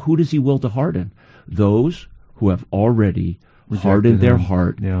 Who does he will to harden? Those who have already hardened their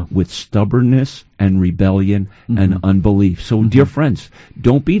heart with stubbornness and rebellion and unbelief. So, dear friends,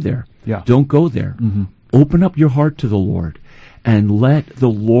 don't be there. Don't go there. Open up your heart to the Lord, and let the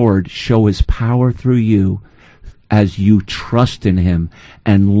Lord show his power through you as you trust in him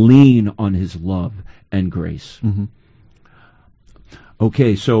and lean on his love and grace.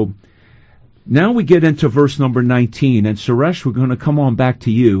 Okay, so now we get into verse number 19, and Suresh, we're going to come on back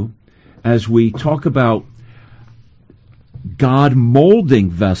to you as we talk about God molding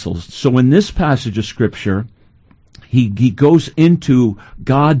vessels. So in this passage of Scripture, he goes into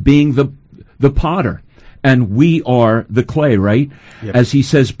God being the potter, and we are the clay, right? Yep. As he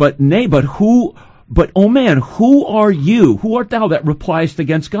says, But O man, who are you? Who art thou that repliest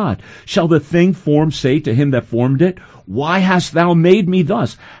against God? Shall the thing formed say to him that formed it, Why hast thou made me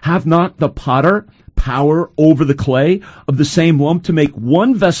thus? Have not the potter power over the clay of the same lump to make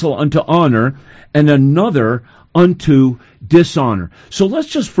one vessel unto honor and another unto dishonor? So let's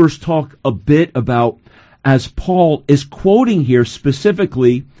just first talk a bit about, as Paul is quoting here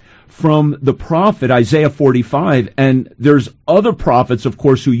specifically from the prophet Isaiah 45, and there's other prophets, of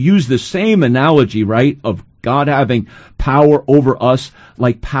course, who use the same analogy, right, of God having power over us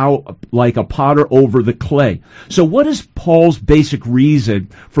like a potter over the clay. So what is Paul's basic reason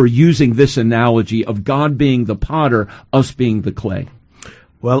for using this analogy of God being the potter, us being the clay?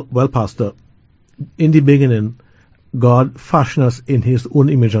 Well, Pastor, in the beginning, God fashioned us in his own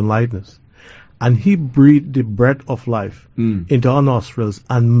image and likeness. And he breathed the breath of life into our nostrils,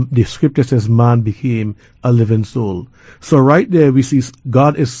 and the scripture says man became a living soul. So right there we see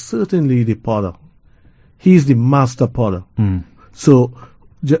God is certainly the potter. He's the master potter. So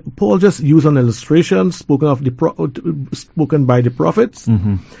Paul just used an illustration spoken by the prophets.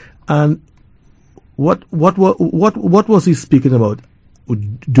 And what was he speaking about?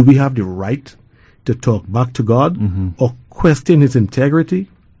 Do we have the right to talk back to God or question his integrity?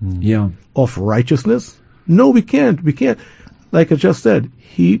 Of righteousness? No, we can't. We can't. Like I just said,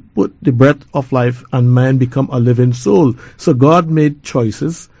 he put the breath of life and man become a living soul. So God made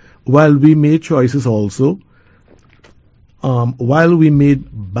choices while we made choices also. While we made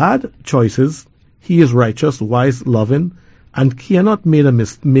bad choices, He is righteous, wise, loving, and cannot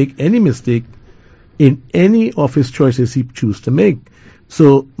make any mistake in any of his choices he chooses to make.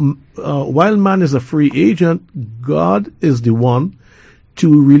 So while man is a free agent, God is the one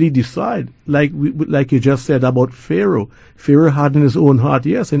to really decide. Like you just said about Pharaoh. Pharaoh had in his own heart,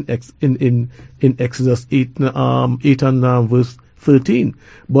 yes, in Exodus 8 and verse 13.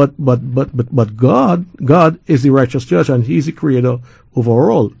 But God is the righteous judge, and He's the creator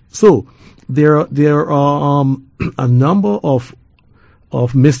overall. So there are a number of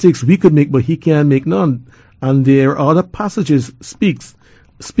mistakes we could make, but He can make none. And there are other passages speaks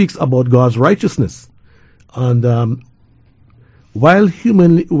about God's righteousness. And while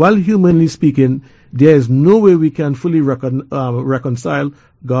humanly speaking, there is no way we can fully reconcile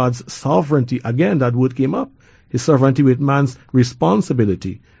God's sovereignty. Again, that word came up. His sovereignty with man's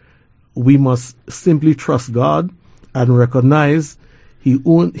responsibility. We must simply trust God and recognize He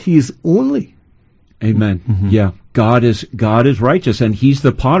is only. Amen. Mm-hmm. Yeah, God is righteous, and He's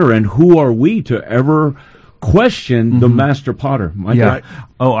the potter. And who are we to ever question the master potter? Yeah.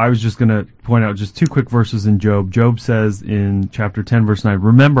 Oh, I was just going to point out just two quick verses in Job. Job says in chapter 10, verse 9,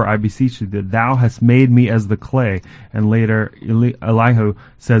 "Remember, I beseech thee, that thou hast made me as the clay." And later, Elihu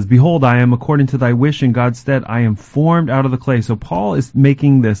says, "Behold, I am according to thy wish, in God's stead, I am formed out of the clay." So Paul is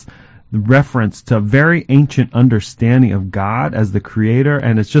making this reference to a very ancient understanding of God as the creator,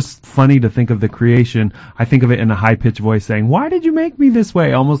 and it's just funny to think of the creation. I think of it in a high-pitched voice saying, "Why did you make me this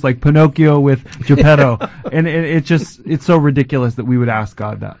way?" Almost like Pinocchio with Geppetto. And it's so ridiculous that we would ask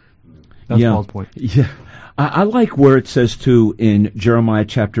God that. That's Paul's point. Yeah. I like where it says too in Jeremiah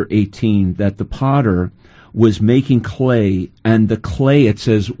chapter 18 that the potter was making clay, and the clay, it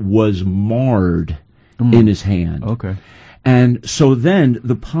says, was marred in his hand. Okay. And so then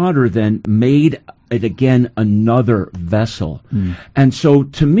the potter then made it again another vessel. And so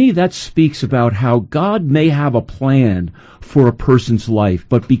to me that speaks about how God may have a plan for a person's life,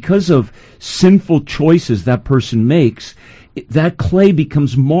 but because of sinful choices that person makes, that clay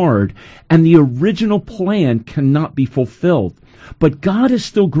becomes marred and the original plan cannot be fulfilled. But God is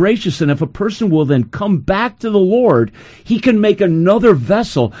still gracious, and if a person will then come back to the Lord, He can make another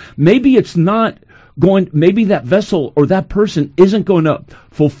vessel. Maybe that vessel or that person isn't going to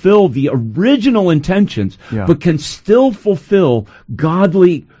fulfill the original intentions, but can still fulfill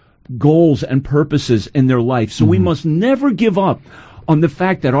godly goals and purposes in their life. So we must never give up on the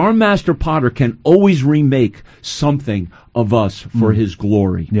fact that our master potter can always remake something of us for His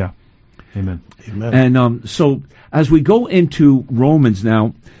glory. Yeah. Amen. And so as we go into Romans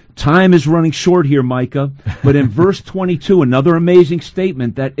now, time is running short here, Micah, but in verse 22, another amazing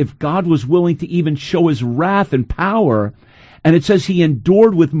statement that if God was willing to even show His wrath and power, and it says He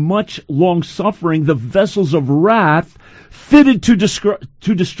endured with much long-suffering the vessels of wrath fitted to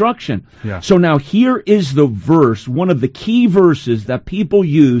destruction. Yeah. So now here is the verse, one of the key verses that people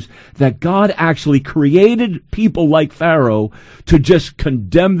use, that God actually created people like Pharaoh to just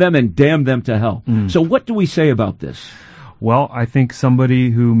condemn them and damn them to hell. So what do we say about this? Well, I think somebody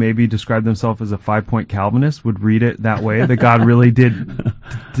who maybe described themselves as a 5-point Calvinist would read it that way, that God really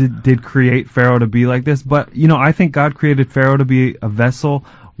did create Pharaoh to be like this. But, I think God created Pharaoh to be a vessel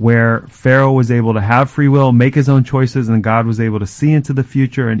where Pharaoh was able to have free will, make his own choices, and God was able to see into the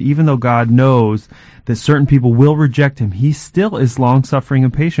future. And even though God knows that certain people will reject Him, He still is long-suffering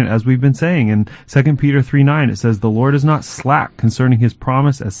and patient, as we've been saying. In 2 Peter 3:9, it says, "The Lord is not slack concerning His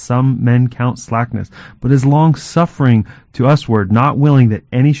promise, as some men count slackness, but is long-suffering to usward, not willing that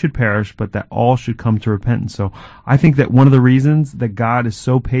any should perish, but that all should come to repentance." So I think that one of the reasons that God is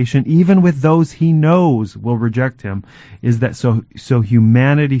so patient, even with those He knows will reject Him, is that so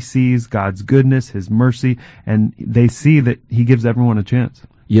humanity sees God's goodness, His mercy, and they see that He gives everyone a chance.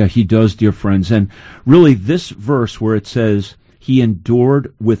 Yeah, He does, dear friends. And really this verse where it says, He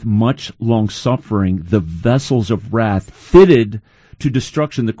endured with much long suffering the vessels of wrath fitted to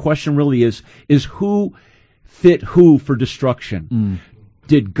destruction. The question really is who fit who for destruction?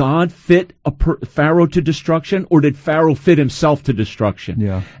 Did God fit Pharaoh to destruction, or did Pharaoh fit himself to destruction?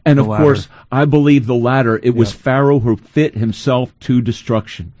 Yeah, and of course, I believe the latter. It was Pharaoh who fit himself to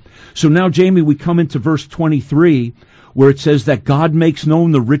destruction. So now, Jamie, we come into verse 23, where it says that God makes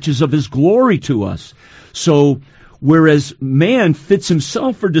known the riches of His glory to us. So, whereas man fits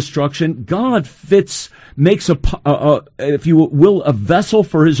himself for destruction, God makes if you will, a vessel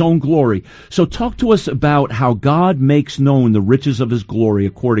for His own glory. So talk to us about how God makes known the riches of His glory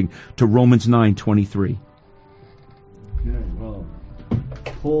according to Romans 9:23. Yeah, well,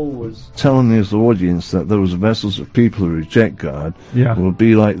 Paul was telling his audience that those vessels of people who reject God will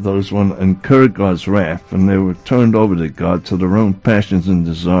be like those one incurred God's wrath, and they were turned over to God to their own passions and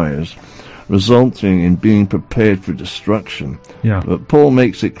desires. resulting in being prepared for destruction. Yeah. But Paul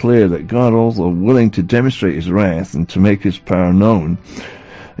makes it clear that God, although willing to demonstrate his wrath and to make his power known,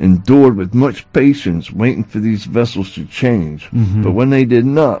 endured with much patience, waiting for these vessels to change. Mm-hmm. But when they did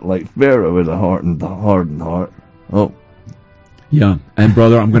not, like Pharaoh with a hardened heart, Yeah, and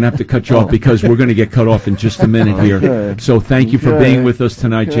brother, I'm going to have to cut you off because we're going to get cut off in just a minute here. Okay. So thank you for Okay. being with us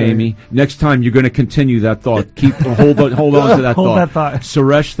tonight, Okay. Jamie. Next time you're going to continue that thought. Hold on to that Hold thought. that thought.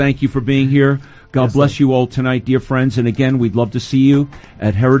 Suresh, thank you for being here. God bless you all tonight, dear friends. And again, we'd love to see you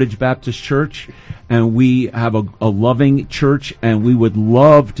at Heritage Baptist Church. And we have a loving church, and we would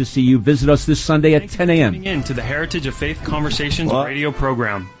love to see you. Visit us this Sunday at 10 a.m. Tuning in to the Heritage of Faith Conversations radio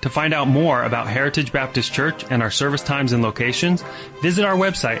program. To find out more about Heritage Baptist Church and our service times and locations, visit our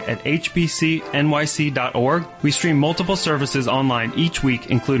website at hbcnyc.org. We stream multiple services online each week,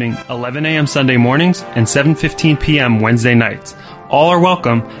 including 11 a.m. Sunday mornings and 7:15 p.m. Wednesday nights. All are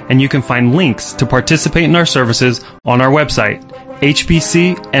welcome, and you can find links to participate in our services on our website,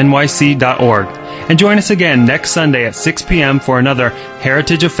 hbcnyc.org. And join us again next Sunday at 6 p.m. for another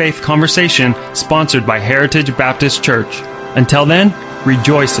Heritage of Faith conversation sponsored by Heritage Baptist Church. Until then,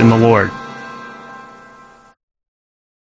 rejoice in the Lord.